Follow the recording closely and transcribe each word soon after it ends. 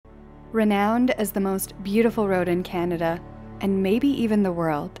Renowned as the most beautiful road in Canada, and maybe even the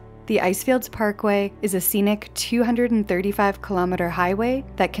world, the Icefields Parkway is a scenic 235-kilometer highway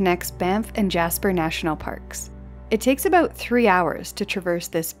that connects Banff and Jasper National Parks. It takes about 3 hours to traverse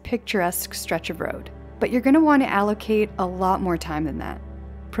this picturesque stretch of road, but you're going to want to allocate a lot more time than that.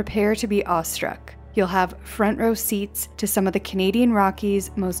 Prepare to be awestruck. You'll have front row seats to some of the Canadian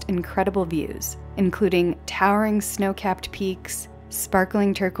Rockies' most incredible views, including towering snow-capped peaks,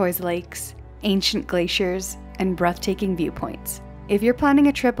 sparkling turquoise lakes, ancient glaciers, and breathtaking viewpoints. If you're planning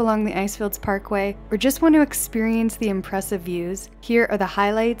a trip along the Icefields Parkway or just want to experience the impressive views, here are the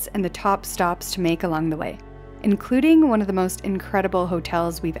highlights and the top stops to make along the way, including one of the most incredible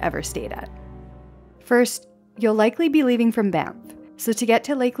hotels we've ever stayed at. First, you'll likely be leaving from Banff. So to get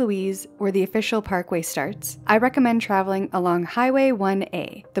to Lake Louise, where the official parkway starts, I recommend traveling along Highway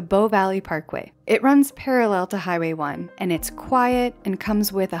 1A, the Bow Valley Parkway. It runs parallel to Highway 1, and it's quiet and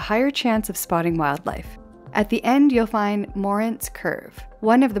comes with a higher chance of spotting wildlife. At the end, you'll find Morant's Curve,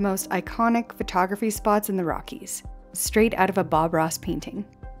 one of the most iconic photography spots in the Rockies, straight out of a Bob Ross painting.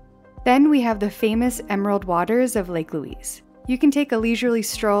 Then we have the famous emerald waters of Lake Louise. You can take a leisurely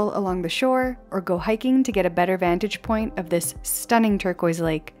stroll along the shore or go hiking to get a better vantage point of this stunning turquoise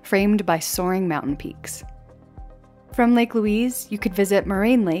lake framed by soaring mountain peaks. From Lake Louise, you could visit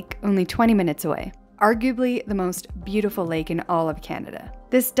Moraine Lake, only 20 minutes away, arguably the most beautiful lake in all of Canada.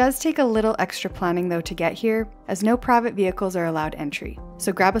 This does take a little extra planning though to get here, as no private vehicles are allowed entry,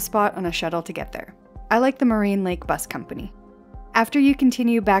 so grab a spot on a shuttle to get there. I like the Moraine Lake Bus Company. After you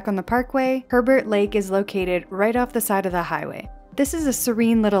continue back on the parkway, Herbert Lake is located right off the side of the highway. This is a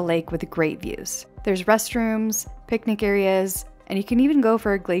serene little lake with great views. There's restrooms, picnic areas, and you can even go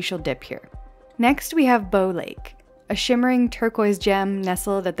for a glacial dip here. Next we have Bow Lake, a shimmering turquoise gem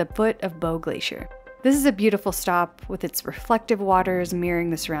nestled at the foot of Bow Glacier. This is a beautiful stop with its reflective waters mirroring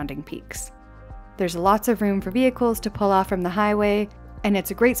the surrounding peaks. There's lots of room for vehicles to pull off from the highway, and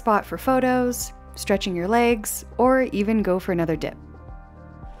it's a great spot for photos, stretching your legs, or even go for another dip.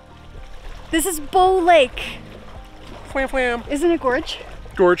 This is Bow Lake! Flam flam! Isn't it gorge?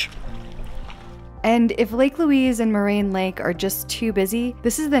 Gorge. And if Lake Louise and Moraine Lake are just too busy,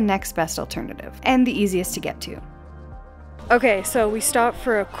 this is the next best alternative, and the easiest to get to. Okay, so we stopped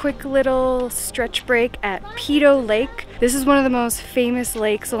for a quick little stretch break at Pito Lake. This is one of the most famous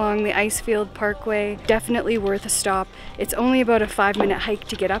lakes along the Icefield Parkway. Definitely worth a stop. It's only about a 5-minute hike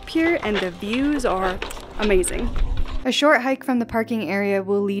to get up here, and the views are amazing. A short hike from the parking area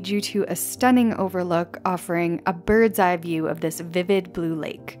will lead you to a stunning overlook offering a bird's eye view of this vivid blue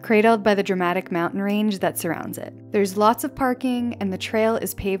lake, cradled by the dramatic mountain range that surrounds it. There's lots of parking and the trail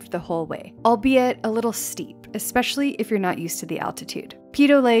is paved the whole way, albeit a little steep, especially if you're not used to the altitude.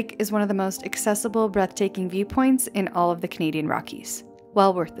 Pito Lake is one of the most accessible, breathtaking viewpoints in all of the Canadian Rockies.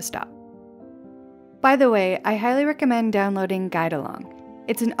 Well worth the stop. By the way, I highly recommend downloading Guide Along.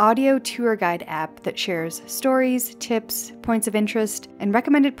 It's an audio tour guide app that shares stories, tips, points of interest, and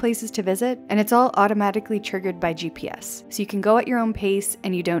recommended places to visit, and it's all automatically triggered by GPS, so you can go at your own pace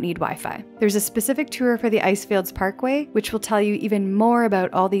and you don't need Wi-Fi. There's a specific tour for the Icefields Parkway, which will tell you even more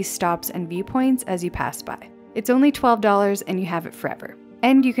about all these stops and viewpoints as you pass by. It's only $12 and you have it forever.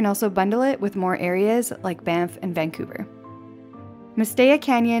 And you can also bundle it with more areas like Banff and Vancouver. Mestea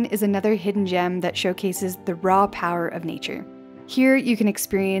Canyon is another hidden gem that showcases the raw power of nature. Here you can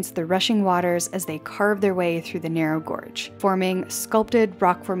experience the rushing waters as they carve their way through the narrow gorge, forming sculpted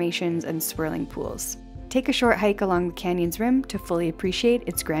rock formations and swirling pools. Take a short hike along the canyon's rim to fully appreciate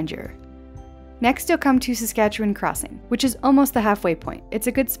its grandeur. Next you'll come to Saskatchewan Crossing, which is almost the halfway point. It's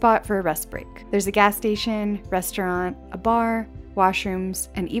a good spot for a rest break. There's a gas station, restaurant, a bar, washrooms,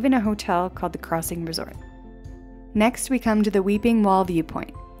 and even a hotel called the Crossing Resort. Next we come to the Weeping Wall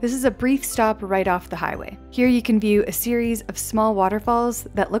Viewpoint. This is a brief stop right off the highway. Here you can view a series of small waterfalls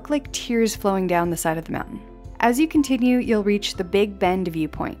that look like tears flowing down the side of the mountain. As you continue, you'll reach the Big Bend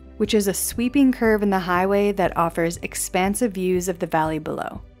Viewpoint, which is a sweeping curve in the highway that offers expansive views of the valley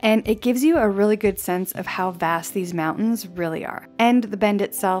below. And it gives you a really good sense of how vast these mountains really are. And the bend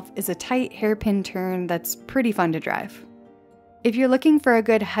itself is a tight hairpin turn that's pretty fun to drive. If you're looking for a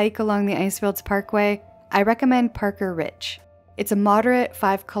good hike along the Icefields Parkway, I recommend Parker Ridge. It's a moderate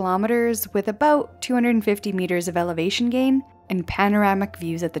 5 kilometers with about 250 meters of elevation gain and panoramic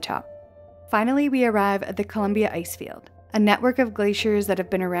views at the top. Finally, we arrive at the Columbia Icefield, a network of glaciers that have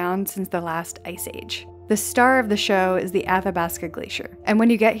been around since the last ice age. The star of the show is the Athabasca Glacier, and when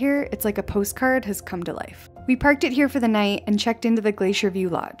you get here, it's like a postcard has come to life. We parked it here for the night and checked into the Glacier View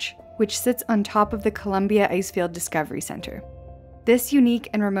Lodge, which sits on top of the Columbia Icefield Discovery Center. This unique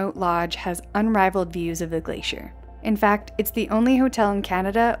and remote lodge has unrivaled views of the glacier. In fact, it's the only hotel in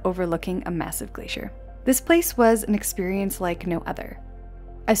Canada overlooking a massive glacier. This place was an experience like no other.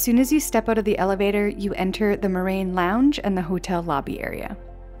 As soon as you step out of the elevator, you enter the Moraine Lounge and the hotel lobby area.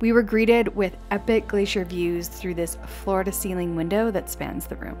 We were greeted with epic glacier views through this floor-to-ceiling window that spans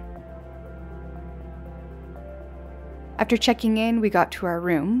the room. After checking in, we got to our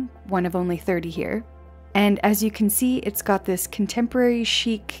room, one of only 30 here. And as you can see, it's got this contemporary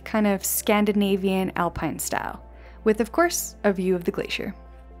chic kind of Scandinavian alpine style, with of course, a view of the glacier.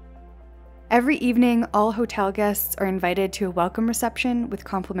 Every evening, all hotel guests are invited to a welcome reception with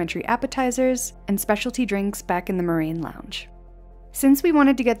complimentary appetizers and specialty drinks back in the Moraine Lounge. Since we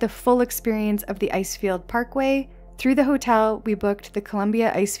wanted to get the full experience of the Icefields Parkway, through the hotel, we booked the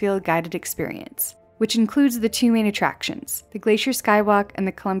Columbia Icefield Guided Experience, which includes the two main attractions, the Glacier Skywalk and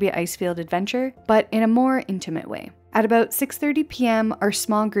the Columbia Icefield Adventure, but in a more intimate way. At about 6:30 p.m., our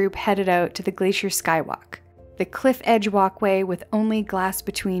small group headed out to the Glacier Skywalk, the cliff edge walkway with only glass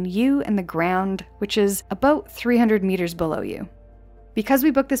between you and the ground, which is about 300 meters below you. Because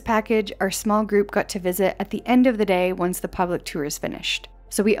we booked this package, our small group got to visit at the end of the day once the public tour is finished,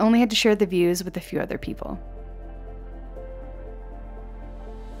 so we only had to share the views with a few other people.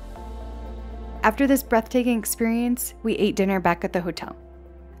 After this breathtaking experience, we ate dinner back at the hotel.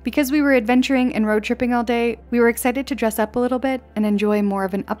 Because we were adventuring and road tripping all day, we were excited to dress up a little bit and enjoy more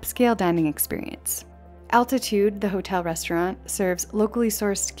of an upscale dining experience. Altitude, the hotel restaurant, serves locally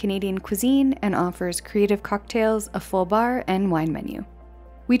sourced Canadian cuisine and offers creative cocktails, a full bar, and wine menu.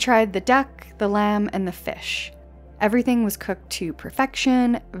 We tried the duck, the lamb, and the fish. Everything was cooked to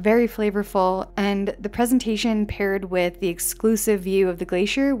perfection, very flavorful, and the presentation paired with the exclusive view of the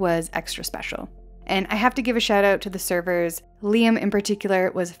glacier was extra special. And I have to give a shout out to the servers. Liam in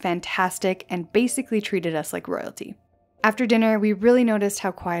particular was fantastic and basically treated us like royalty. After dinner, we really noticed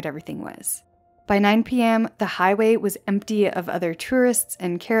how quiet everything was. By 9 p.m., the highway was empty of other tourists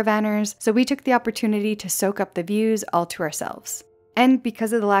and caravanners, so we took the opportunity to soak up the views all to ourselves. And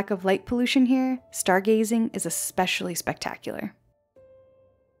because of the lack of light pollution here, stargazing is especially spectacular.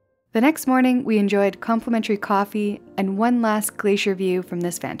 The next morning, we enjoyed complimentary coffee and one last glacier view from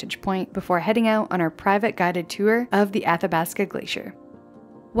this vantage point before heading out on our private guided tour of the Athabasca Glacier.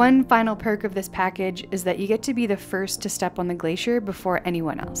 One final perk of this package is that you get to be the first to step on the glacier before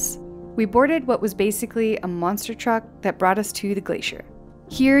anyone else. We boarded what was basically a monster truck that brought us to the glacier.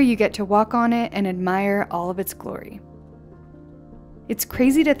 Here you get to walk on it and admire all of its glory. It's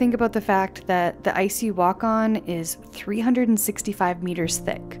crazy to think about the fact that the ice you walk on is 365 meters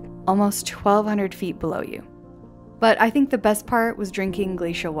thick, almost 1,200 feet below you. But I think the best part was drinking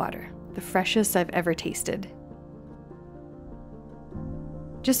glacial water, the freshest I've ever tasted.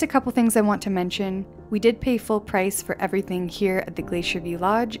 Just a couple things I want to mention. We did pay full price for everything here at the Glacier View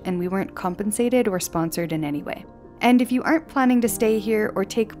Lodge, and we weren't compensated or sponsored in any way. And if you aren't planning to stay here or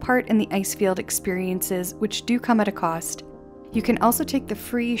take part in the Icefield experiences, which do come at a cost, you can also take the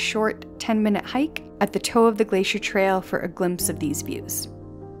free short 10-minute hike at the toe of the glacier trail for a glimpse of these views.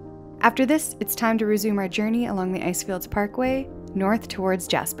 After this, it's time to resume our journey along the Icefields Parkway, north towards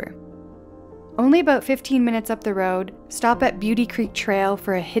Jasper. Only about 15 minutes up the road, stop at Beauty Creek Trail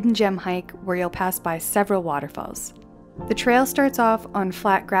for a hidden gem hike where you'll pass by several waterfalls. The trail starts off on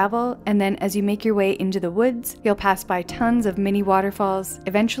flat gravel, and then as you make your way into the woods, you'll pass by tons of mini waterfalls,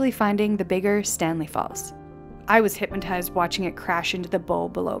 eventually finding the bigger Stanley Falls. I was hypnotized watching it crash into the bowl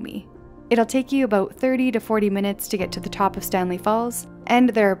below me. It'll take you about 30 to 40 minutes to get to the top of Stanley Falls, and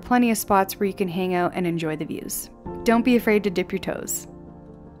there are plenty of spots where you can hang out and enjoy the views. Don't be afraid to dip your toes.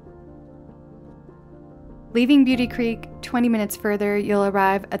 Leaving Beauty Creek, 20 minutes further, you'll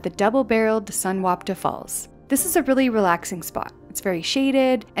arrive at the double-barreled Sunwapta Falls. This is a really relaxing spot. It's very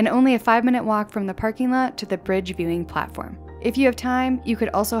shaded, and only a 5-minute walk from the parking lot to the bridge viewing platform. If you have time, you could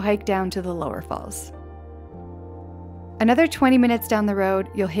also hike down to the lower falls. Another 20 minutes down the road,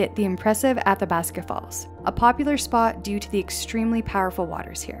 you'll hit the impressive Athabasca Falls, a popular spot due to the extremely powerful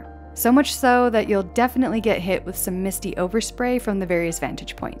waters here. So much so that you'll definitely get hit with some misty overspray from the various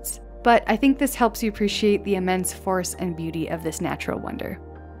vantage points. But I think this helps you appreciate the immense force and beauty of this natural wonder.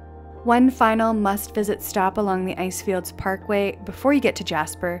 One final must-visit stop along the Icefields Parkway before you get to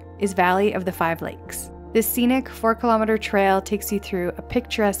Jasper is Valley of the Five Lakes. This scenic 4-kilometer trail takes you through a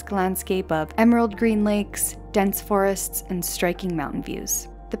picturesque landscape of emerald green lakes, dense forests, and striking mountain views.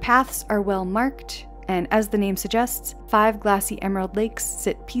 The paths are well marked, and as the name suggests, 5 glassy emerald lakes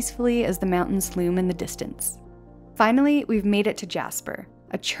sit peacefully as the mountains loom in the distance. Finally, we've made it to Jasper,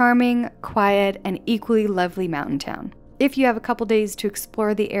 a charming, quiet, and equally lovely mountain town. If you have a couple days to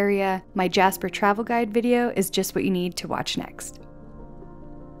explore the area, my Jasper travel guide video is just what you need to watch next.